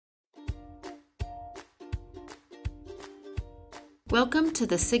Welcome to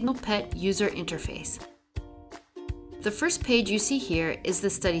the SignalPET user interface. The first page you see here is the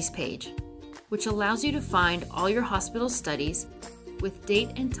Studies page, which allows you to find all your hospital studies with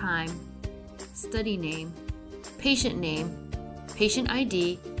date and time, study name, patient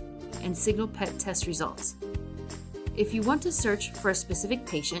ID, and SignalPET test results. If you want to search for a specific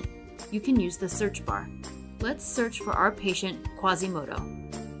patient, you can use the search bar. Let's search for our patient, Quasimodo.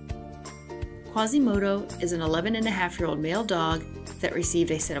 Quasimodo is an 11.5-year-old male dog that received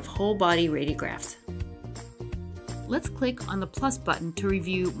a set of whole-body radiographs. Let's click on the plus button to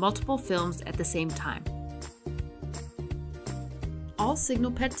review multiple films at the same time. All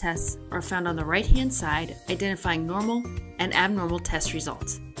SignalPET tests are found on the right-hand side, identifying normal and abnormal test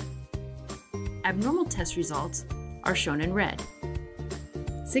results. Abnormal test results are shown in red.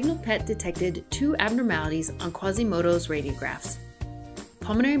 SignalPET detected 2 abnormalities on Quasimodo's radiographs: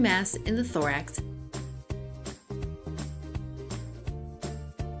 pulmonary mass in the thorax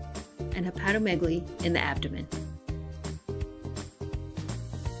and hepatomegaly in the abdomen.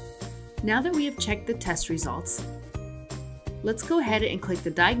 Now that we have checked the test results, let's go ahead and click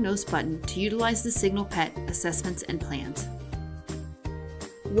the Diagnose button to utilize the SignalPET assessments and plans.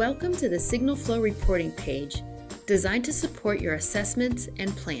 Welcome to the Signal Flow reporting page, designed to support your assessments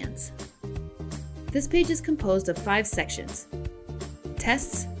and plans. This page is composed of 5 sections: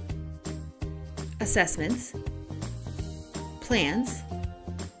 tests, assessments, plans,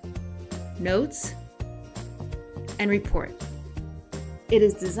 notes, and report. It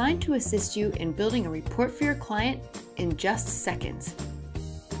is designed to assist you in building a report for your client in just seconds.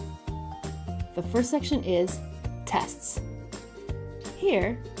 The first section is tests.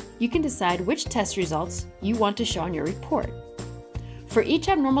 Here, you can decide which test results you want to show on your report. For each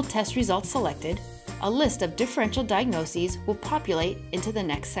abnormal test result selected, a list of differential diagnoses will populate into the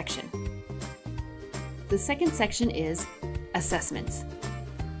next section. The second section is assessments.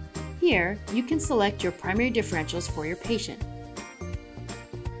 Here, you can select your primary differentials for your patient.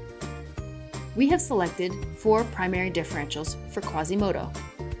 We have selected 4 primary differentials for Quasimodo.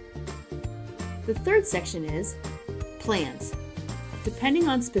 The third section is plans. Depending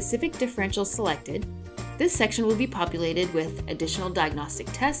on specific differentials selected, this section will be populated with additional diagnostic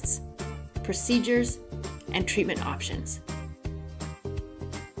tests, procedures, and treatment options.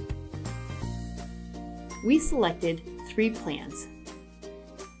 We selected 3 plans.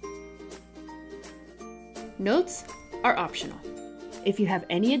 Notes are optional. If you have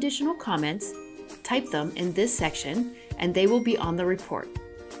any additional comments, type them in this section and they will be on the report.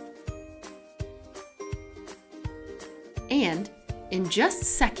 And in just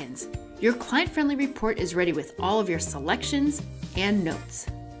seconds, your client-friendly report is ready with all of your selections and notes.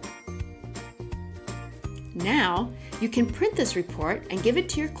 Now, you can print this report and give it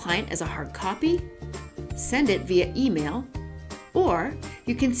to your client as a hard copy, send it via email, or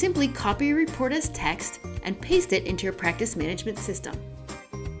you can simply copy your report as text and paste it into your practice management system.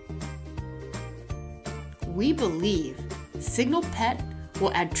 We believe SignalPET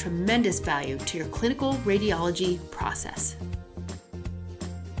will add tremendous value to your clinical radiology process.